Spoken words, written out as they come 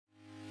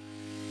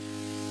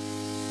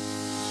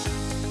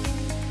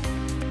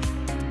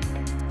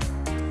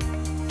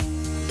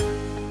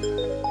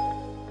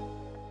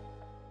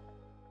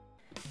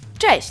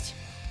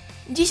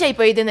Dzisiaj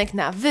pojedynek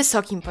na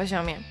wysokim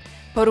poziomie.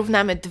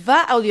 Porównamy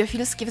dwa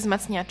audiofilskie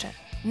wzmacniacze,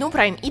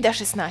 NuPrime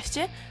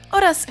IDA-16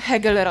 oraz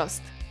Hegel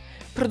Rost.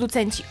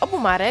 Producenci obu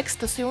marek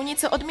stosują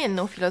nieco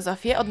odmienną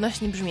filozofię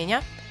odnośnie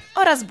brzmienia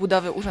oraz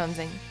budowy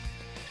urządzeń.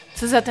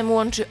 Co zatem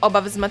łączy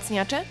oba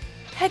wzmacniacze?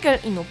 Hegel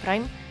i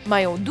NuPrime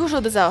mają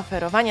dużo do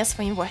zaoferowania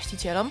swoim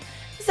właścicielom,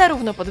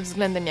 zarówno pod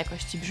względem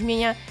jakości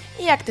brzmienia,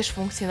 jak też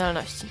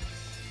funkcjonalności.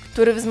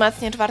 Który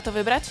wzmacniacz warto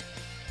wybrać?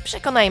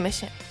 Przekonajmy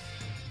się.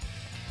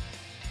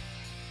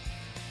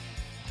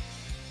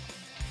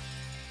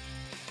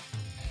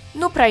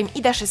 NuPrime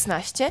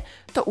IDA-16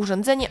 to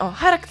urządzenie o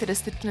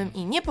charakterystycznym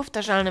i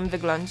niepowtarzalnym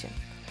wyglądzie.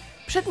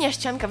 Przednia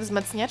ścianka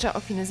wzmacniacza o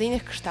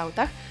finezyjnych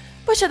kształtach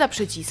posiada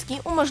przyciski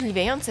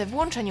umożliwiające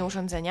włączenie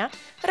urządzenia,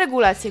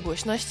 regulację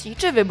głośności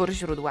czy wybór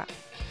źródła.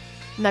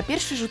 Na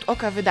pierwszy rzut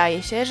oka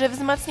wydaje się, że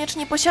wzmacniacz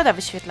nie posiada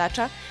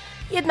wyświetlacza,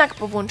 jednak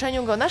po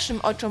włączeniu go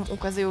naszym oczom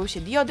ukazują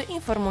się diody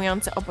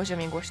informujące o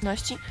poziomie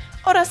głośności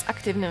oraz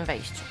aktywnym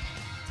wejściu.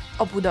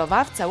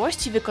 Obudowa w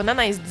całości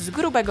wykonana jest z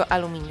grubego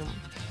aluminium.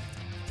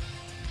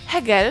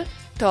 Hegel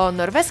to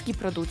norweski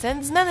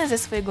producent znany ze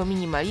swojego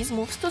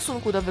minimalizmu w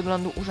stosunku do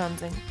wyglądu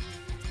urządzeń.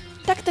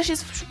 Tak też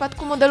jest w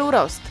przypadku modelu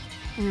Rost.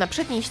 Na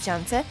przedniej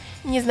ściance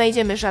nie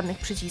znajdziemy żadnych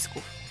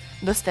przycisków.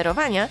 Do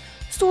sterowania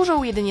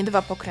służą jedynie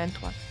dwa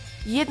pokrętła.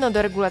 Jedno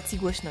do regulacji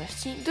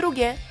głośności,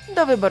 drugie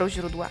do wyboru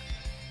źródła.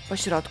 Po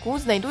środku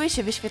znajduje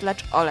się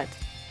wyświetlacz OLED.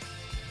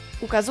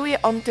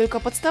 Ukazuje on tylko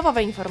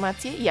podstawowe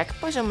informacje jak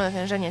poziom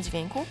natężenia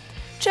dźwięku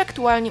czy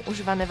aktualnie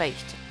używane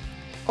wejście.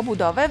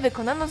 Obudowę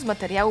wykonano z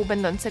materiału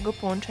będącego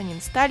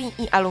połączeniem stali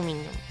i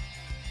aluminium.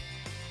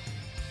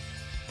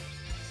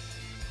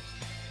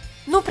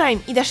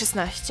 NuPrime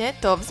IDA-16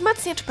 to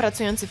wzmacniacz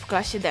pracujący w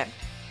klasie D.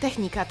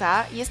 Technika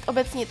ta jest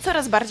obecnie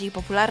coraz bardziej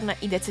popularna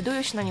i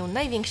decydują się na nią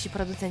najwięksi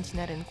producenci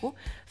na rynku,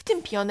 w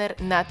tym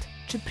Pioneer, NAT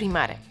czy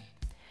Primary.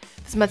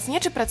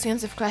 Wzmacniacze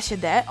pracujące w klasie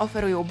D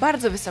oferują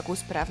bardzo wysoką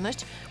sprawność,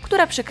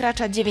 która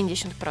przekracza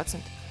 90%.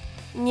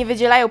 Nie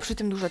wydzielają przy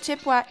tym dużo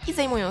ciepła i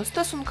zajmują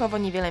stosunkowo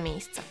niewiele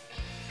miejsca.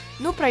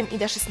 NuPrime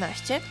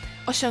IDA-16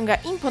 osiąga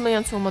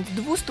imponującą moc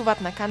 200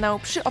 W na kanał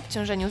przy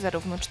obciążeniu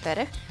zarówno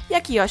 4,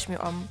 jak i 8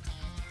 ohm.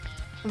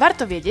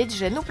 Warto wiedzieć,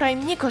 że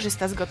NuPrime nie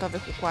korzysta z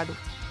gotowych układów.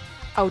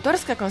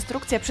 Autorska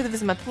konstrukcja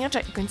przedwzmacniacza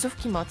i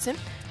końcówki mocy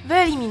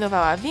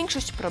wyeliminowała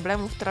większość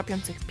problemów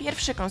tropiących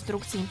pierwsze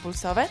konstrukcje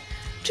impulsowe,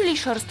 czyli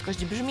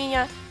szorstkość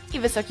brzmienia i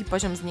wysoki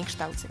poziom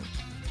zniekształceń.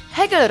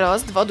 Hegel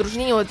Rost w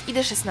odróżnieniu od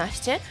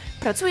ID-16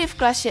 pracuje w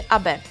klasie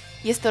AB.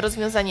 Jest to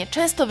rozwiązanie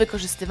często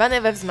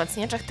wykorzystywane we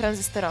wzmacniaczach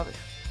tranzystorowych.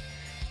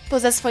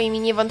 Poza swoimi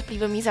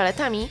niewątpliwymi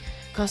zaletami,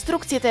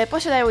 konstrukcje te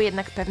posiadają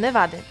jednak pewne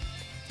wady.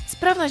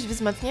 Sprawność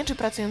wzmacniaczy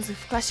pracujących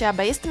w klasie AB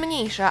jest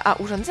mniejsza, a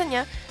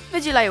urządzenia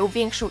wydzielają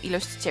większą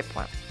ilość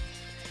ciepła.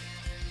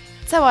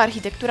 Cała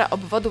architektura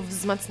obwodów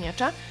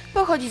wzmacniacza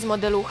pochodzi z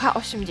modelu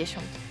H80.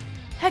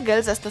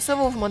 Hegel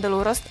zastosował w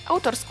modelu Rost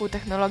autorską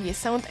technologię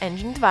Sound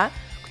Engine 2,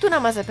 która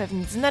ma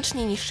zapewnić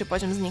znacznie niższy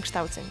poziom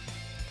zniekształceń.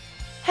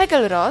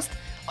 Hegel Rost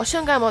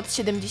osiąga moc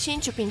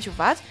 75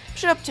 W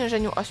przy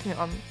obciążeniu 8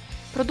 ohm.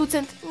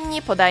 Producent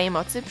nie podaje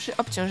mocy przy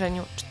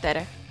obciążeniu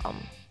 4 ohm.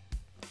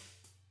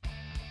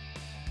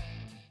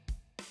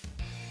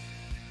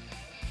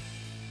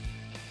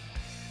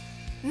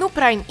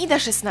 NuPrime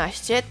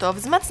IDA-16 to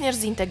wzmacniacz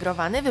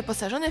zintegrowany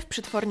wyposażony w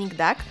przetwornik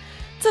DAC,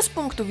 co z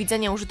punktu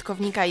widzenia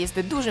użytkownika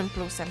jest dużym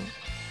plusem.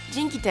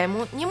 Dzięki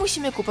temu nie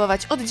musimy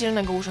kupować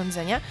oddzielnego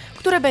urządzenia,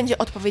 które będzie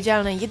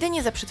odpowiedzialne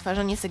jedynie za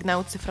przetwarzanie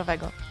sygnału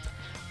cyfrowego.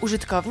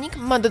 Użytkownik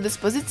ma do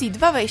dyspozycji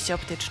dwa wejścia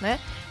optyczne,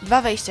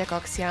 dwa wejścia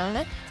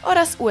koaksjalne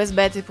oraz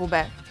USB typu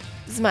B.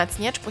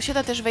 Wzmacniacz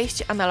posiada też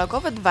wejście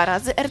analogowe 2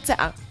 razy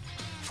RCA.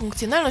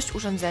 Funkcjonalność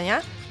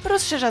urządzenia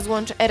rozszerza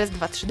złącze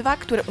RS-232,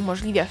 które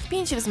umożliwia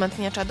wpięcie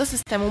wzmacniacza do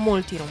systemu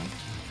Multiroom.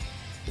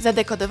 Za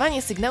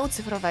dekodowanie sygnału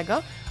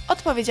cyfrowego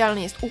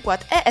odpowiedzialny jest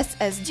układ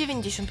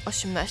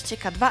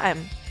ESS9018K2M.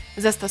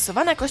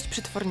 Zastosowana kość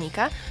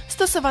przetwornika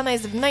stosowana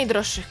jest w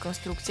najdroższych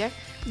konstrukcjach,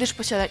 gdyż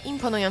posiada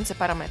imponujące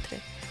parametry.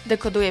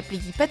 Dekoduje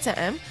pliki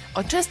PCM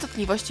o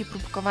częstotliwości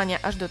próbkowania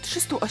aż do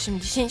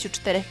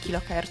 384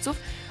 kHz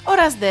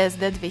oraz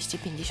DSD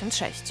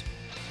 256.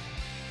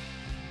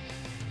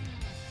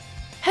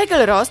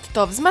 Hegel Rost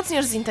to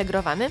wzmacniacz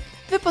zintegrowany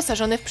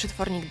wyposażony w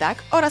przetwornik DAC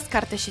oraz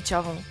kartę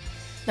sieciową.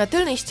 Na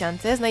tylnej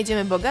ściance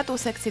znajdziemy bogatą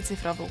sekcję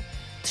cyfrową,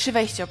 3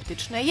 wejścia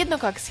optyczne, jedno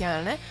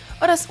koaksjalne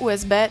oraz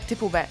USB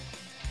typu B.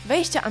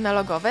 Wejścia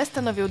analogowe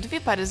stanowią 2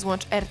 pary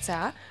złącz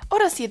RCA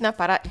oraz 1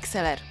 para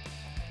XLR.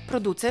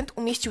 Producent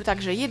umieścił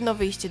także jedno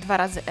wyjście 2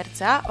 razy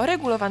RCA o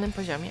regulowanym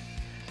poziomie.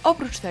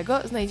 Oprócz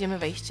tego znajdziemy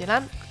wejście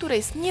LAN, które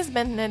jest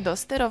niezbędne do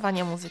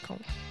sterowania muzyką.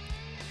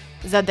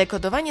 Za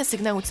dekodowanie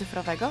sygnału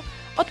cyfrowego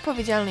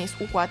odpowiedzialny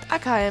jest układ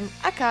AKM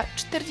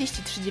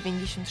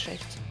AK4396.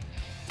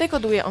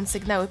 Dekoduje on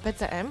sygnały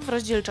PCM w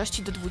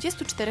rozdzielczości do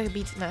 24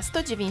 bit na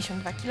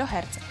 192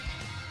 kHz.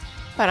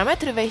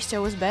 Parametry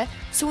wejścia USB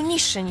są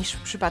niższe niż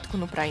w przypadku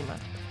NuPrime'a.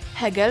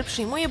 Hegel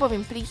przyjmuje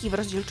bowiem pliki w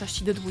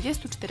rozdzielczości do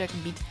 24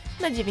 bit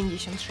na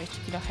 96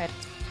 kHz.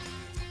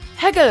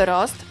 Hegel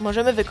Rost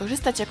możemy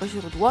wykorzystać jako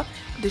źródło,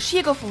 gdyż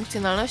jego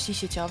funkcjonalności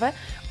sieciowe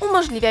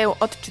umożliwiają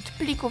odczyt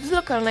plików z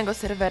lokalnego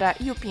serwera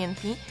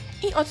UPnP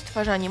i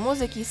odtwarzanie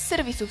muzyki z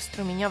serwisów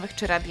strumieniowych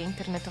czy radia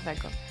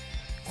internetowego.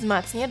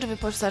 Wzmacniacz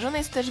wyposażony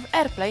jest też w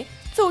AirPlay,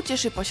 co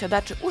ucieszy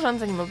posiadaczy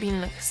urządzeń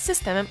mobilnych z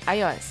systemem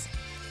iOS.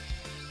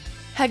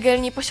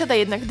 Hegel nie posiada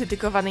jednak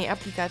dedykowanej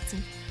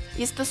aplikacji.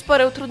 Jest to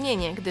spore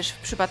utrudnienie, gdyż w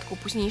przypadku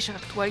późniejszych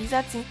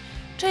aktualizacji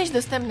część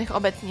dostępnych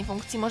obecnie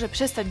funkcji może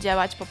przestać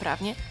działać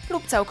poprawnie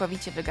lub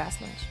całkowicie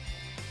wygasnąć.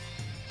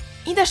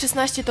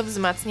 IDA-16 to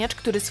wzmacniacz,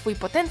 który swój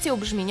potencjał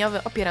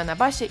brzmieniowy opiera na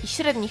basie i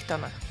średnich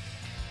tonach.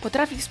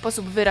 Potrafi w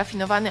sposób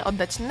wyrafinowany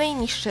oddać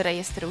najniższe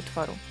rejestry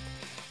utworu.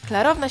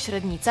 Klarowna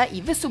średnica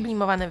i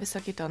wysublimowane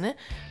wysokie tony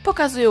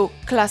pokazują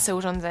klasę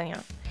urządzenia.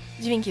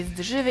 Dźwięk jest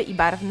żywy i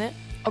barwny,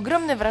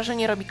 ogromne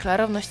wrażenie robi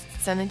klarowność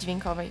sceny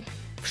dźwiękowej.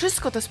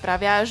 Wszystko to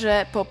sprawia,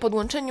 że po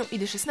podłączeniu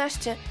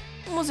IDA-16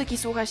 muzyki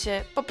słucha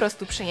się po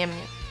prostu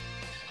przyjemnie.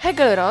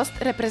 Hegel Rost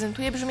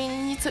reprezentuje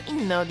brzmienie nieco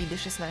inne od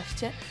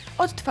IDA-16,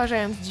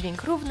 odtwarzając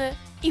dźwięk równy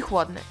i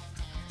chłodny.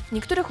 W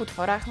niektórych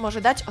utworach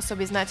może dać o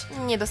sobie znać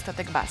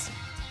niedostatek basu.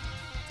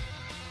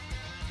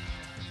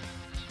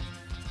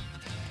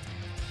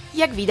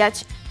 Jak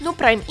widać,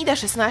 NuPrime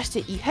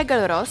IDA-16 i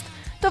Hegel Rost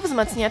to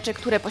wzmacniacze,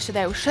 które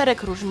posiadają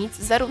szereg różnic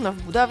zarówno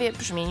w budowie,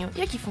 brzmieniu,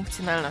 jak i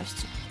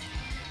funkcjonalności.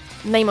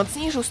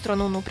 Najmocniejszą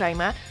stroną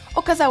NuPrime'a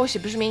okazało się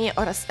brzmienie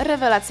oraz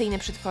rewelacyjny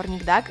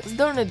przetwornik DAC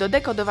zdolny do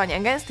dekodowania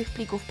gęstych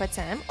plików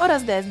PCM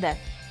oraz DSD.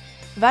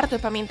 Warto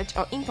pamiętać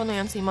o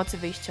imponującej mocy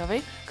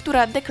wyjściowej,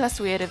 która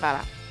deklasuje rywala.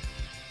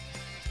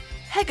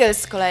 Hegel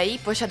z kolei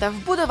posiada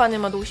wbudowany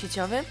moduł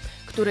sieciowy,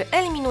 który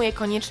eliminuje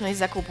konieczność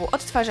zakupu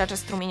odtwarzacza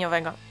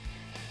strumieniowego.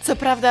 Co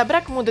prawda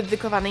brak mu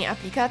dedykowanej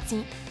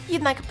aplikacji,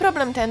 jednak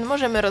problem ten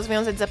możemy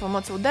rozwiązać za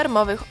pomocą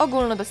darmowych,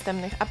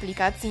 ogólnodostępnych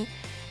aplikacji,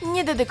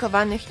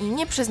 niededykowanych i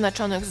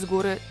nieprzeznaczonych z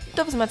góry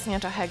do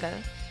wzmacniacza Hegel.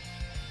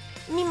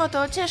 Mimo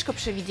to ciężko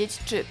przewidzieć,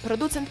 czy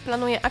producent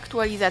planuje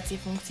aktualizację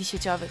funkcji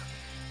sieciowych.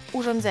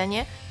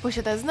 Urządzenie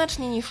posiada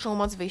znacznie niższą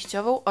moc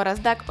wyjściową oraz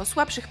DAC o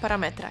słabszych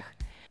parametrach.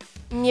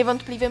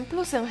 Niewątpliwym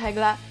plusem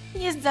Hegla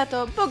jest za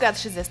to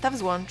bogatszy zestaw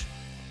złącz.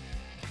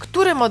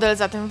 Który model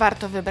zatem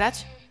warto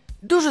wybrać?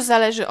 Dużo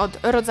zależy od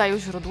rodzaju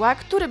źródła,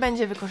 który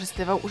będzie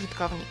wykorzystywał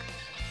użytkownik.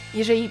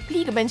 Jeżeli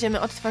plik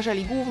będziemy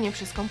odtwarzali głównie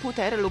przez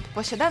komputer lub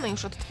posiadany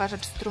już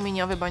odtwarzacz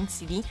strumieniowy bądź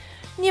CD,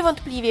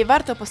 niewątpliwie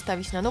warto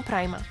postawić na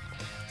NuPrime'a.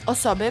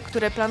 Osoby,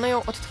 które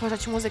planują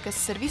odtwarzać muzykę z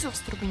serwisów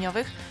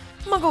strumieniowych,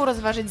 mogą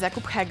rozważyć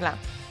zakup Hegla.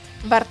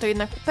 Warto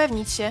jednak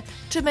upewnić się,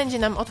 czy będzie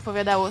nam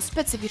odpowiadało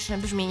specyficzne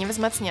brzmienie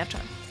wzmacniacza.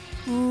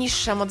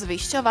 Niższa moc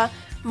wyjściowa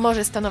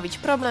może stanowić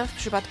problem w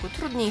przypadku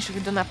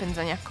trudniejszych do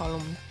napędzania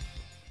kolumn.